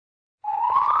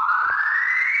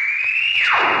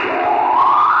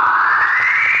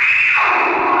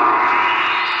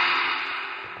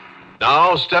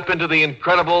now step into the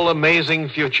incredible, amazing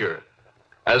future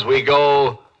as we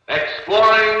go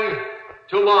exploring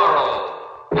tomorrow.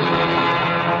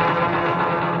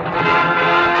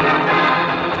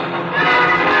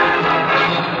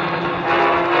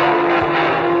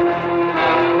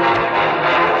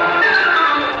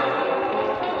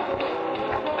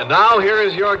 And now here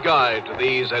is your guide to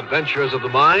these adventures of the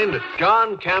mind,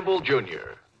 John Campbell, Jr.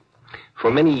 For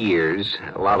many years,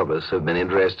 a lot of us have been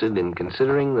interested in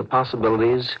considering the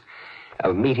possibilities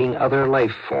of meeting other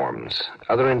life forms,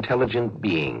 other intelligent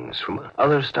beings from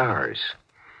other stars.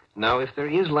 Now, if there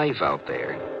is life out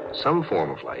there, some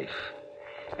form of life,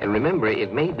 and remember,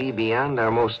 it may be beyond our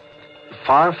most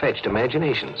far-fetched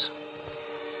imaginations.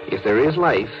 If there is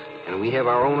life, and we have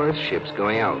our own Earth ships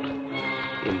going out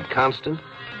in constant,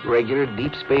 regular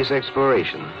deep space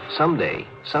exploration, someday,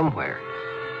 somewhere,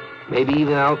 maybe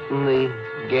even out in the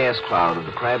gas cloud of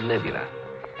the Crab Nebula,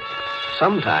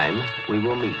 sometime we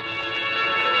will meet.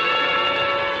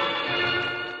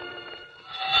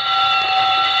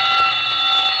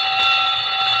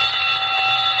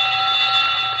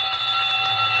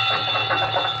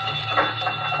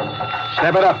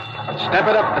 Step it up. Step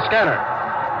it up, the scanner.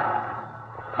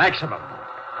 Maximum.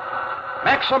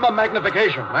 Maximum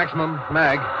magnification. Maximum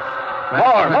mag.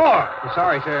 More.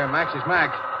 Sorry, sir. Max is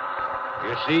max.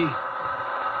 You see?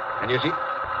 Can you see?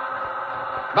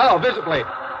 Now, visibly.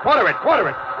 Quarter it. Quarter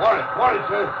it,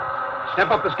 sir.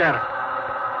 Step up the scanner.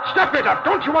 Step it up.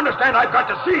 Don't you understand? I've got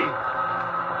to see.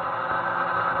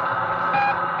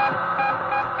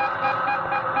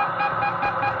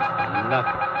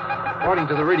 Nothing. According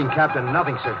to the reading, Captain,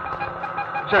 nothing, sir.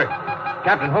 Sir,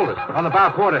 Captain, hold it. On the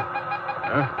bow quarter.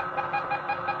 Huh?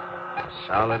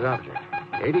 Solid object.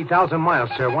 80,000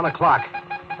 miles, sir. 1 o'clock.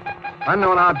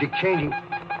 Unknown object changing.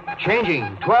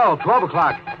 12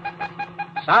 o'clock.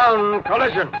 Sound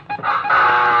collision.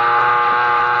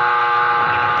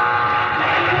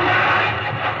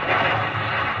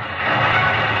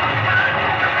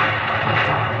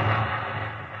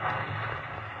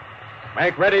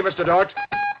 Make ready, Mr. Dort.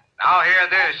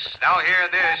 Now hear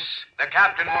this. The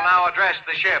captain will now address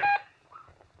the ship.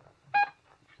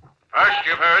 First,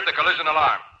 you've heard the collision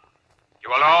alarm. You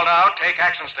will all now take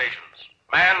action stations.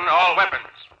 Man all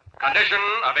weapons. Condition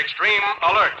of extreme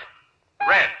alert.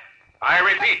 Red. I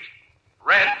repeat,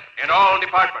 red in all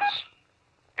departments.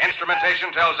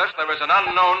 Instrumentation tells us there is an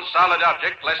unknown solid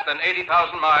object less than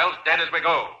 80,000 miles dead as we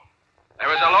go.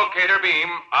 There is a locator beam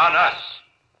on us.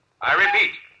 I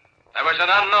repeat, there is an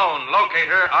unknown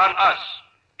locator on us,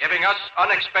 giving us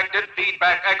unexpected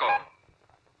feedback echo.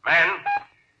 Men,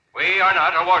 we are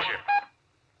not a warship.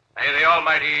 May the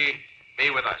Almighty be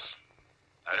with us.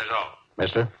 That is all.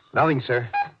 Mister? Nothing, sir.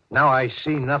 Now I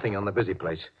see nothing on the busy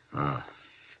place.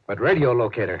 But radio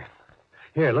locator.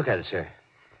 Here, look at it, sir.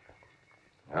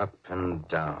 Up and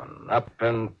down, up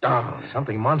and down.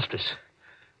 Something monstrous.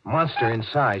 Monster in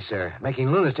size, sir.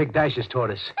 Making lunatic dashes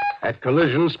toward us. At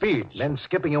collision speed. Then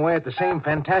skipping away at the same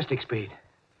fantastic speed.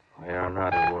 We are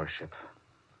not a warship.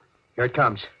 Here it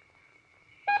comes.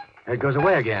 There it goes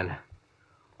away again.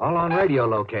 All on radio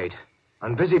locate.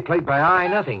 On busy plate by eye,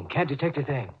 nothing. Can't detect a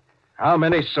thing. How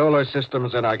many solar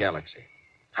systems in our galaxy?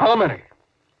 How many?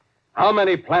 How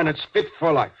many planets fit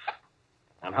for life?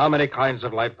 And how many kinds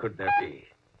of life could there be?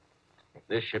 If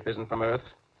this ship isn't from Earth,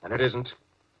 and it isn't,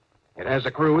 it has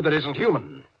a crew that isn't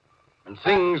human. And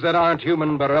things that aren't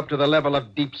human but are up to the level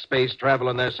of deep space travel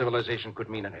in their civilization could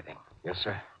mean anything. Yes,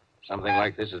 sir. Something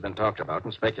like this has been talked about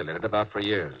and speculated about for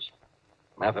years.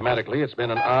 Mathematically, it's been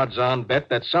an odds-on bet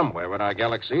that somewhere in our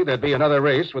galaxy there'd be another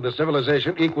race with a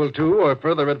civilization equal to or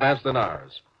further advanced than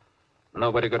ours.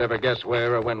 Nobody could ever guess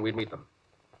where or when we'd meet them.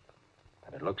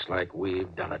 And it looks like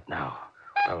we've done it now.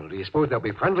 Well, do you suppose they'll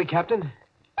be friendly, Captain?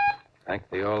 Thank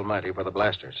the Almighty for the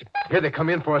blasters. Here they come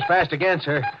in for us fast again,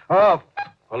 sir. Oh,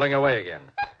 Pulling away again.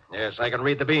 Yes, I can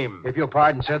read the beam. if you'll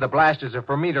pardon, sir, the blasters are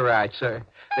for meteorites, sir.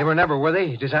 They were never, were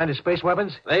they, designed as space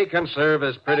weapons? They can serve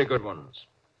as pretty good ones.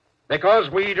 Because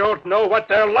we don't know what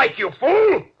they're like, you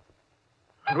fool!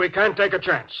 And we can't take a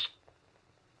chance.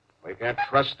 We can't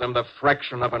trust them the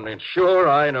fraction of an inch. Sure,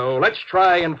 I know. Let's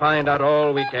try and find out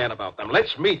all we can about them.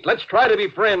 Let's meet. Let's try to be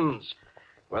friends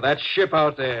with that ship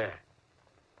out there.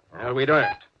 Well, we don't.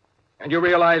 And you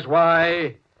realize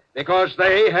why? Because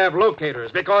they have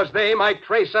locators. Because they might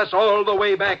trace us all the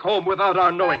way back home without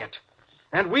our knowing it.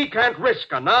 And we can't risk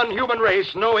a non-human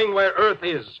race knowing where Earth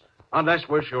is unless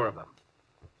we're sure of them.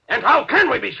 And how can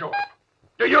we be sure?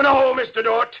 Do you know, Mr.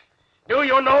 Dort? Do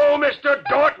you know, Mr.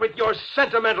 Dort, with your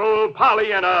sentimental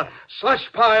Pollyanna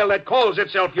slush pile that calls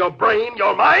itself your brain,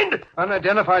 your mind?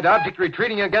 Unidentified object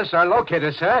retreating against our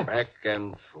locator, sir. Back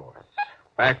and forth.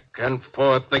 Back and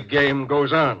forth, the game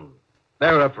goes on.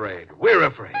 They're afraid. We're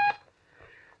afraid.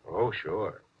 Oh,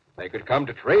 sure. They could come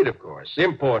to trade, of course.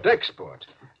 Import, export.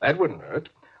 That wouldn't hurt.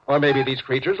 Or maybe these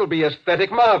creatures will be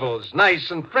aesthetic marvels, nice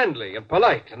and friendly and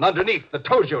polite, and underneath the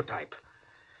Tojo type.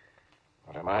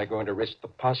 But am I going to risk the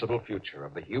possible future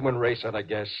of the human race on a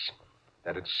guess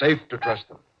that it's safe to trust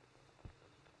them?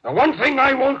 The one thing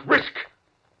I won't risk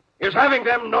is having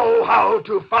them know how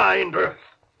to find Earth.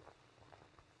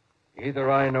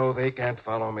 Either I know they can't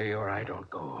follow me or I don't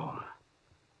go home.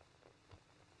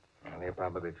 And they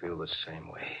probably feel the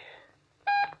same way.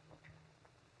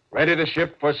 Ready to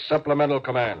ship for supplemental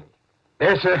command.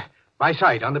 There, sir. By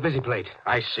sight, on the visiplate.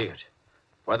 I see it.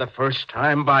 For the first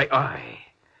time by eye.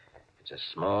 It's a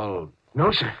small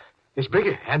No, sir. It's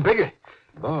bigger and bigger.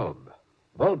 bulb.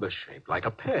 Bulbous shape, like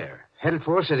a pear. Headed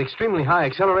for us at extremely high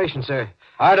acceleration, sir.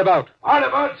 Hard about. Hard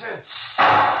about, sir.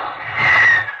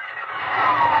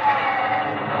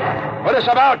 Put us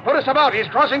about! Put us about! He's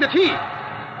crossing the T.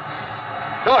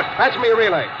 Dort, patch me a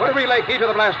relay. Put a relay key to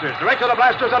the blasters. Direct to the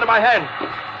blasters under my hand.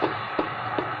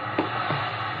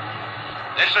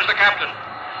 This is the captain.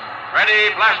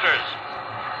 Ready, blasters.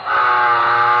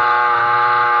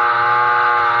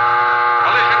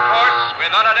 Collision course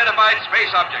with unidentified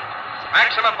space object.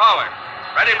 Maximum power.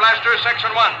 Ready, blasters,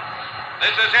 section 1.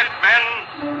 This is it, men.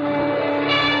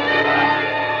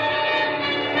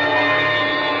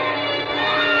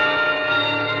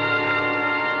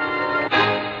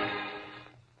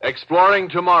 Exploring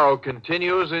Tomorrow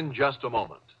continues in just a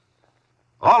moment.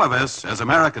 All of us, as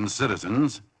American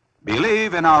citizens,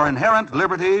 believe in our inherent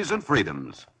liberties and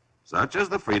freedoms, such as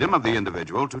the freedom of the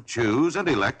individual to choose and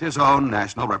elect his own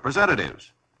national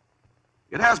representatives.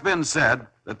 It has been said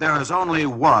that there is only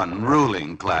one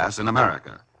ruling class in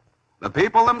America, the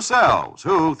people themselves,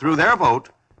 who, through their vote,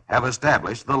 have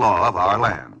established the law of our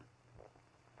land.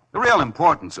 The real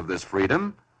importance of this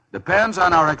freedom depends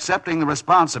on our accepting the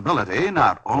responsibility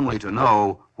not only to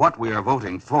know what we are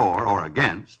voting for or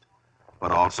against,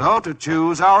 but also to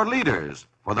choose our leaders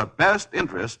for the best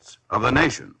interests of the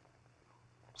nation.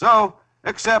 So,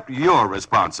 accept your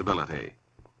responsibility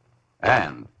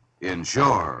and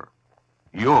ensure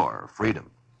your freedom.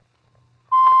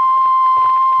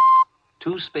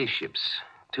 2 spaceships,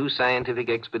 2 scientific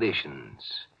expeditions,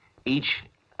 each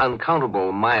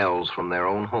uncountable miles from their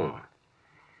own home.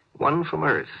 One from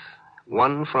Earth,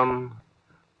 one from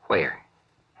where?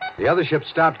 The other ship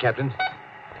stopped, Captain.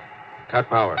 Cut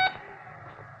power.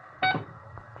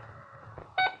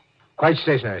 Quite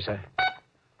stationary, sir.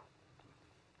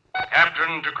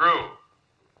 Captain to crew.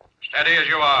 Steady as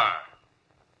you are.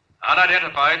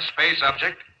 Unidentified space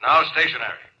object, now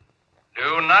stationary.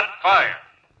 Do not fire.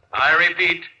 I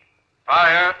repeat,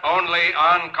 fire only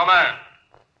on command.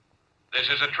 This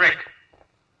is a trick.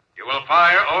 You will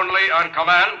fire only on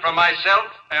command from myself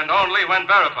and only when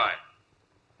verified.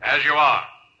 As you are.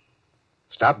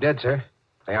 Stop dead, sir.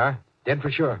 They are. Dead for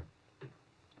sure.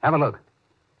 Have a look.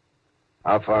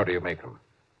 How far do you make them?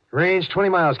 Range 20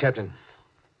 miles, Captain.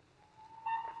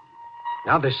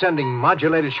 Now they're sending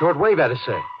modulated shortwave at us,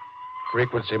 sir.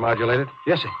 Frequency modulated?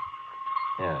 Yes, sir.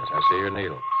 Yes, I see your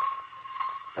needle.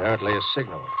 Apparently a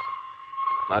signal.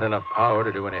 Not enough power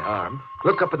to do any harm.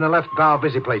 Look up in the left bow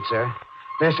visiplate, sir.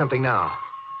 There's something now.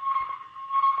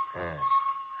 Yes,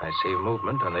 I see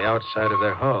movement on the outside of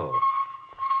their hull.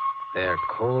 Their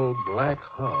coal black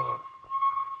hull.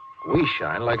 We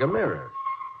shine like a mirror.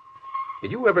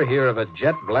 Did you ever hear of a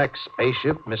jet black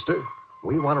spaceship, mister?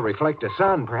 We want to reflect the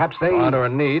sun. Perhaps they... Want or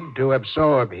need to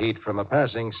absorb heat from a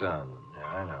passing sun. Yeah,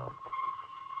 I know.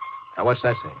 Now, what's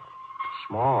that thing?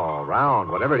 Small,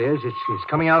 round, whatever it is, it's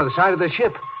coming out of the side of the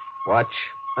ship. Watch.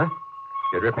 Huh?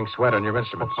 You're dripping sweat on your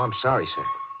instruments. Oh, I'm sorry, sir.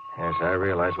 Yes, I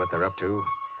realize what they're up to.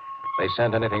 If they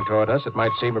sent anything toward us, it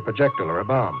might seem a projectile or a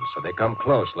bomb. So they come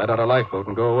close, let out a lifeboat,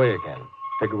 and go away again.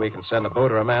 Figure we can send a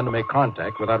boat or a man to make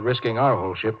contact without risking our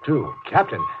whole ship, too.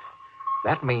 Captain,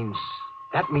 that means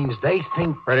they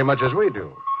think... Pretty much as we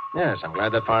do. Yes, I'm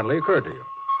glad that finally occurred to you.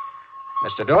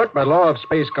 Mr. Dort, by law of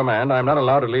Space Command, I'm not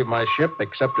allowed to leave my ship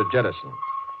except to jettison.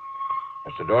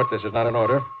 Mr. Dort, this is not an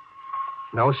order.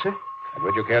 No, sir. And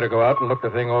would you care to go out and look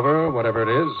the thing over, whatever it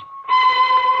is?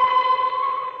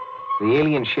 The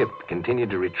alien ship continued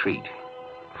to retreat.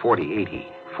 40, 80,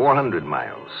 400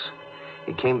 miles.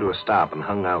 It came to a stop and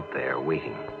hung out there,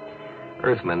 waiting.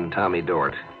 Earthman Tommy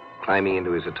Dort, climbing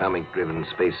into his atomic-driven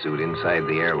spacesuit inside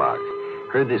the airlock,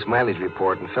 heard this mileage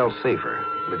report and felt safer,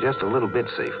 but just a little bit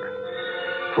safer.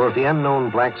 For if the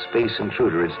unknown black space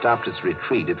intruder had stopped its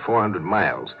retreat at 400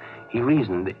 miles, he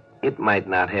reasoned it might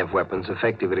not have weapons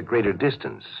effective at a greater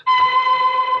distance.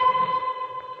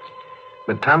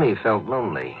 But Tommy felt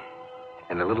lonely,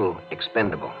 and a little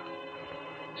expendable,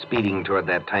 speeding toward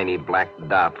that tiny black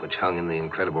dot which hung in the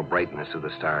incredible brightness of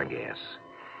the star gas.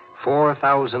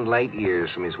 4,000 light years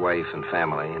from his wife and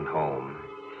family and home.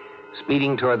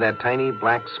 Speeding toward that tiny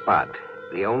black spot,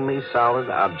 the only solid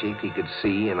object he could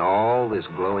see in all this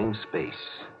glowing space.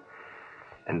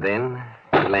 And then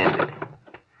he landed.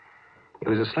 It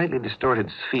was a slightly distorted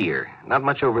sphere, not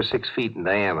much over 6 feet in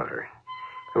diameter.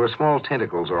 There were small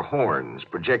tentacles or horns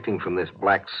projecting from this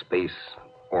black space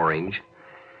orange.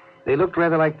 They looked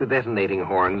rather like the detonating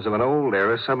horns of an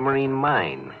old-era submarine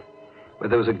mine, but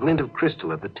there was a glint of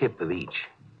crystal at the tip of each.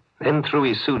 Then through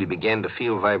his suit he began to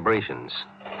feel vibrations.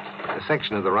 A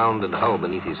section of the rounded hull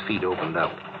beneath his feet opened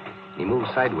up. He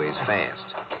moved sideways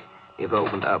fast. It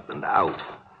opened up and out.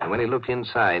 And when he looked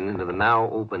inside into the now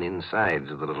open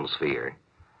insides of the little sphere,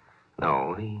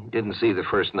 no, he didn't see the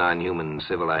first non-human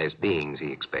civilized beings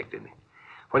he expected.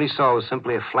 What he saw was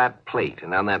simply a flat plate,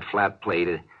 and on that flat plate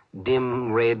a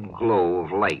dim red glow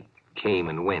of light came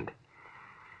and went.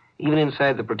 Even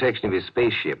inside the protection of his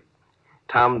spaceship,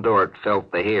 Tom Dort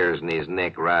felt the hairs in his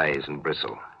neck rise and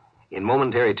bristle. In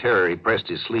momentary terror, he pressed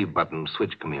his sleeve button to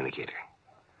switch communicator.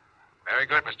 Very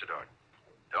good, Mr. Dort.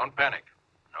 Don't panic.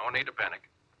 No need to panic.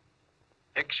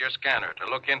 Fix your scanner to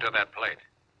look into that plate.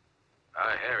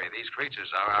 Harry, these creatures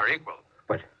are our equal.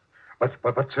 But,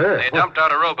 sir... They dumped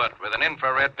out a robot with an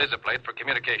infrared visiplate for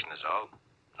communication is all.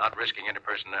 Not risking any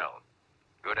personnel.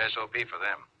 Good SOP for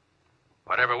them.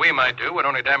 Whatever we might do would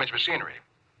only damage machinery.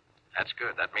 That's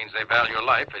good. That means they value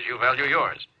life as you value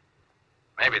yours.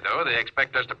 Maybe, though, they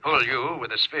expect us to pull you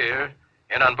with a sphere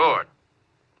in on board.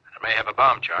 It may have a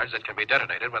bomb charge that can be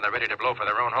detonated when they're ready to blow for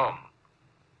their own home.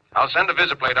 I'll send a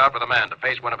visiplate out with a man to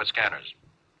face one of its scanners.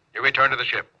 You return to the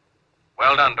ship.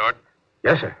 Well done, Dort.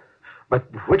 Yes, sir. But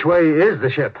which way is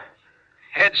the ship?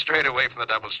 Head straight away from the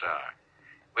Double Star.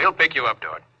 We'll pick you up,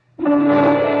 Dort.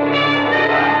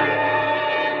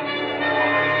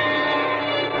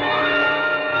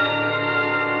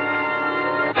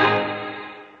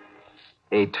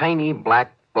 A tiny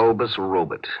black bulbous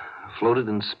robot floated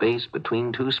in space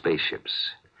between 2 spaceships,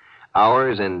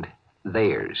 ours and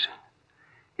theirs.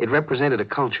 It represented a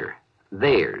culture,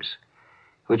 theirs,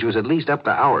 which was at least up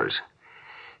to ours.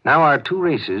 Now our 2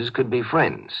 races could be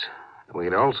friends. We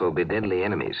could also be deadly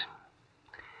enemies.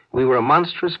 We were a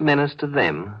monstrous menace to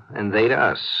them, and they to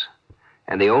us.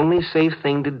 And the only safe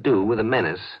thing to do with a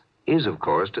menace is, of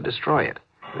course, to destroy it.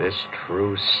 This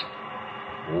truce.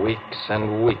 Weeks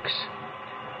and weeks.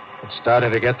 It's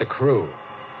starting to get the crew.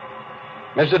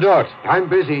 Mr. Dort. I'm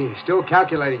busy. Still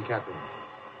calculating, Captain.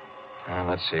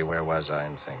 Let's see. Where was I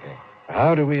in thinking?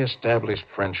 How do we establish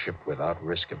friendship without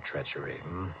risk of treachery?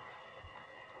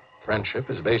 Friendship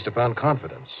is based upon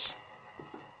confidence.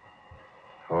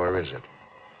 Or is it?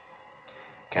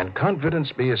 Can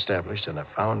confidence be established on a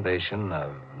foundation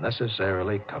of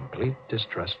necessarily complete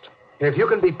distrust? If you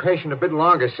can be patient a bit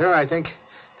longer, sir, I think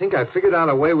I've figured out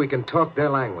a way we can talk their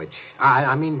language.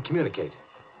 I mean communicate.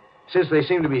 Since they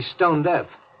seem to be stone deaf.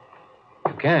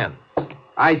 You can?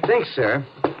 I think, sir.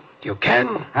 You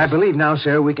can? I believe now,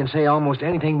 sir, we can say almost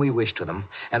anything we wish to them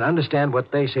and understand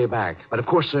what they say back. But, of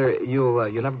course, sir,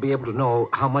 you'll never be able to know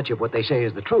how much of what they say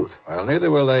is the truth. Well,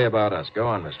 neither will they about us. Go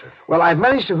on, mister. Well, I've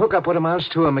managed to hook up what amounts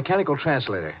to a mechanical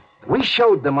translator. We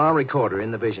showed them our recorder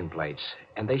in the vision plates,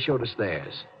 and they showed us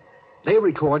theirs. They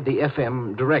record the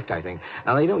FM direct, I think.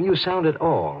 Now, they don't use sound at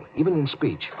all, even in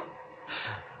speech.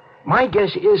 My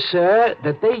guess is, sir,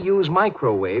 that they use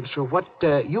microwaves for what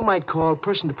you might call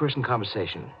person-to-person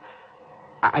conversation.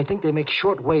 I think they make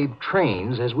shortwave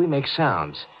trains as we make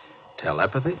sounds.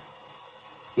 Telepathy?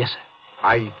 Yes, sir.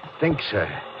 I think, sir.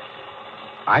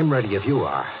 I'm ready if you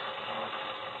are.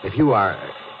 If you are,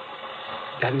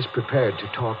 that is, prepared to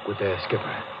talk with their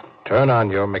skipper. Turn on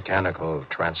your mechanical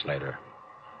translator.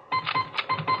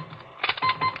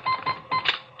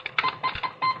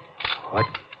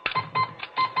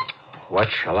 What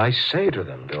shall I say to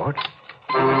them, Dort?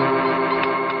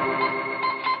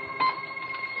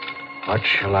 What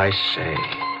shall I say?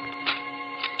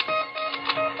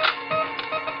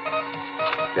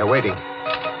 They're waiting.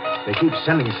 They keep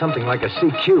sending something like a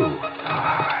CQ.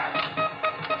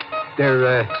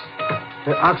 They're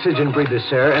oxygen breathers,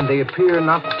 sir, and they appear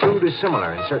not too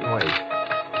dissimilar in certain ways.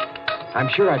 I'm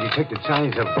sure I detected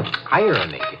signs of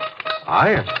irony.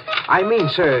 Irony? I mean,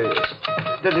 sir,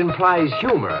 that implies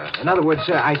humor. In other words,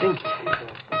 sir, I think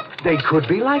they could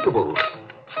be likable.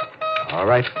 All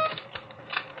right.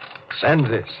 Send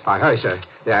this. Hi, sir.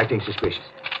 They're acting suspicious.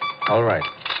 All right.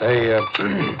 Say,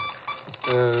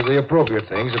 the appropriate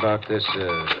things about this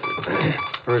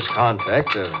first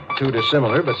contact of 2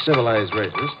 dissimilar but civilized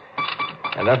races.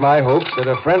 And of my hopes that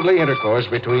a friendly intercourse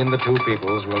between the two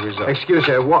peoples will result. Excuse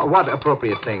me, what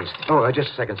appropriate things? Oh,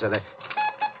 just a second, sir.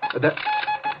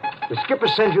 The skipper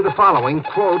sends you the following,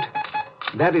 quote,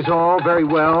 "That is all very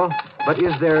well, but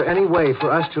is there any way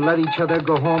for us to let each other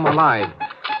go home alive?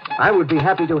 I would be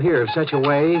happy to hear of such a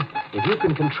way if you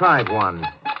can contrive one.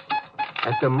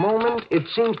 At the moment, it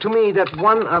seems to me that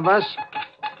one of us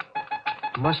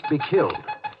must be killed."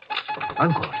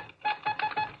 Unquote.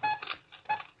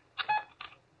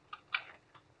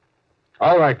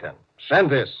 All right, then. Send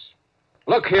this.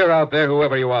 Look here out there,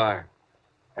 whoever you are.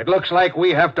 It looks like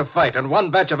we have to fight, and one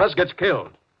batch of us gets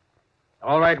killed.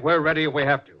 All right, we're ready if we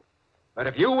have to. But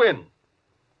if you win,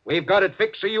 we've got it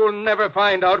fixed so you'll never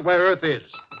find out where Earth is.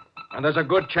 And there's a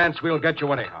good chance we'll get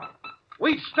you anyhow.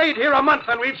 We've stayed here a month,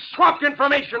 and we've swapped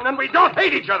information, and we don't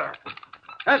hate each other.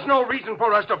 There's no reason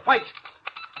for us to fight,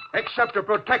 except to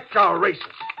protect our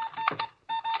races.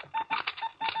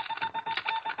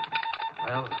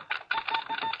 Well,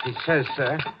 he says,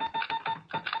 sir,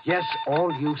 yes,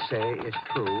 all you say is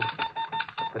true,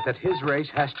 but that his race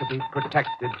has to be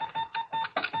protected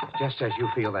just as you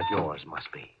feel that yours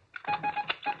must be.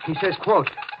 He says, quote,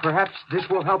 "Perhaps this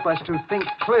will help us to think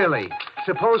clearly.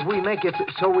 Suppose we make it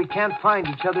so we can't find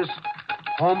each other's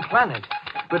home planet,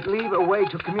 but leave a way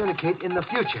to communicate in the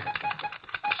future.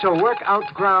 So work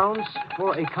out grounds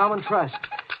for a common trust.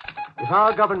 If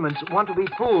our governments want to be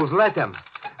fools, let them.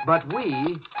 But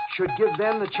we should give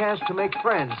them the chance to make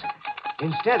friends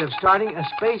instead of starting a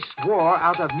space war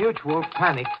out of mutual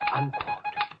panic," unquote.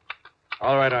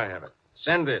 All right, I have it.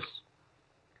 Send this.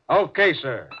 Okay,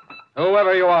 sir.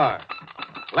 Whoever you are,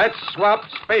 let's swap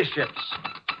spaceships.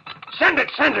 Send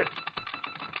it, send it.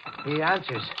 He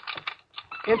answers,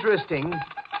 "Interesting.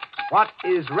 What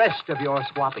is rest of your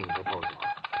swapping proposal?"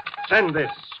 Send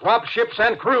this. Swap ships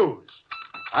and crews.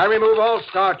 I remove all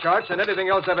star charts and anything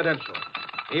else evidential.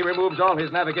 He removes all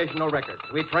his navigational records.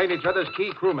 We train each other's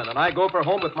key crewmen, and I go for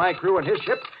home with my crew and his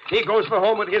ship. He goes for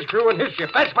home with his crew and his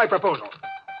ship. That's my proposal.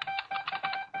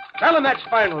 Tell him that's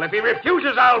final. If he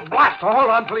refuses, I'll blast. Oh, hold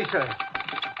on, please, sir.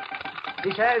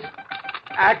 He says,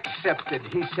 accepted.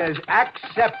 He says,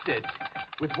 accepted.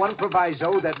 With one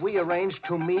proviso that we arrange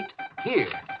to meet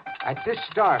here at this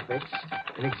star fix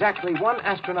in exactly one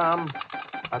astronome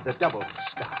of the double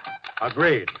star.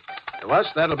 Agreed. To us,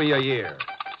 that'll be a year.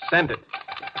 Send it.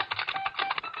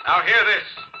 Now hear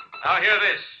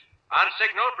this. On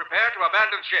signal, prepare to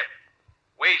abandon ship.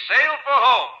 We sail for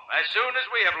home as soon as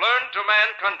we have learned to man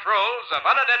controls of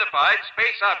unidentified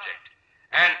space object.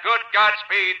 And good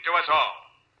Godspeed to us all.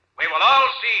 We will all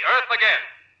see Earth again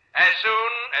as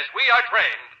soon as we are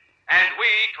trained and we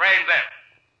train them.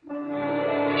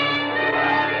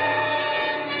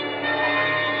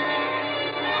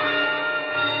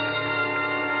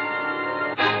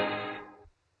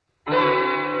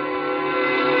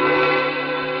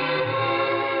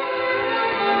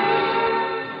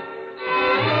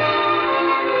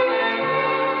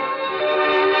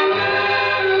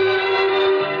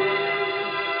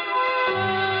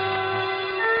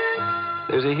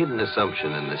 There's a hidden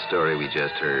assumption in the story we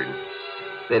just heard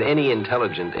that any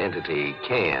intelligent entity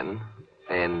can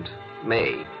and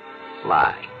may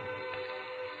lie.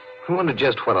 I wonder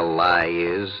just what a lie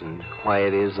is and why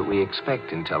it is that we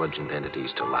expect intelligent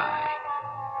entities to lie.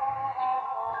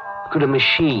 Could a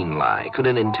machine lie? Could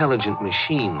an intelligent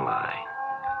machine lie?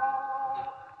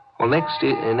 Well,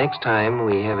 next time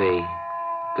we have a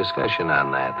discussion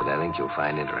on that I think you'll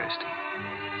find interesting.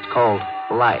 It's called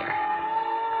Liar.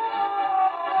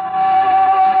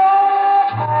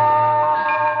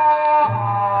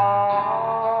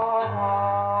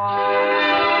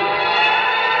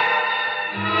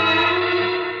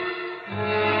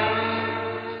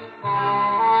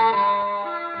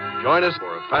 Join us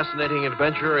for a fascinating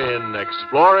adventure in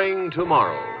Exploring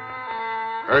Tomorrow.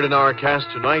 Heard in our cast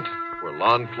tonight were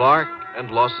Lon Clark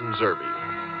and Lawson Zerbe.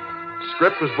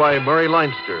 Script was by Murray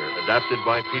Leinster, adapted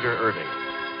by Peter Irving.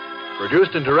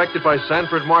 Produced and directed by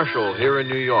Sanford Marshall here in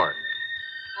New York.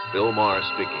 Bill Maher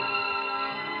speaking.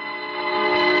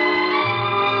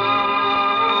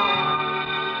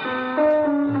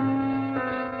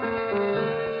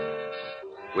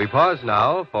 We pause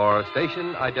now for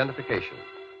station identification.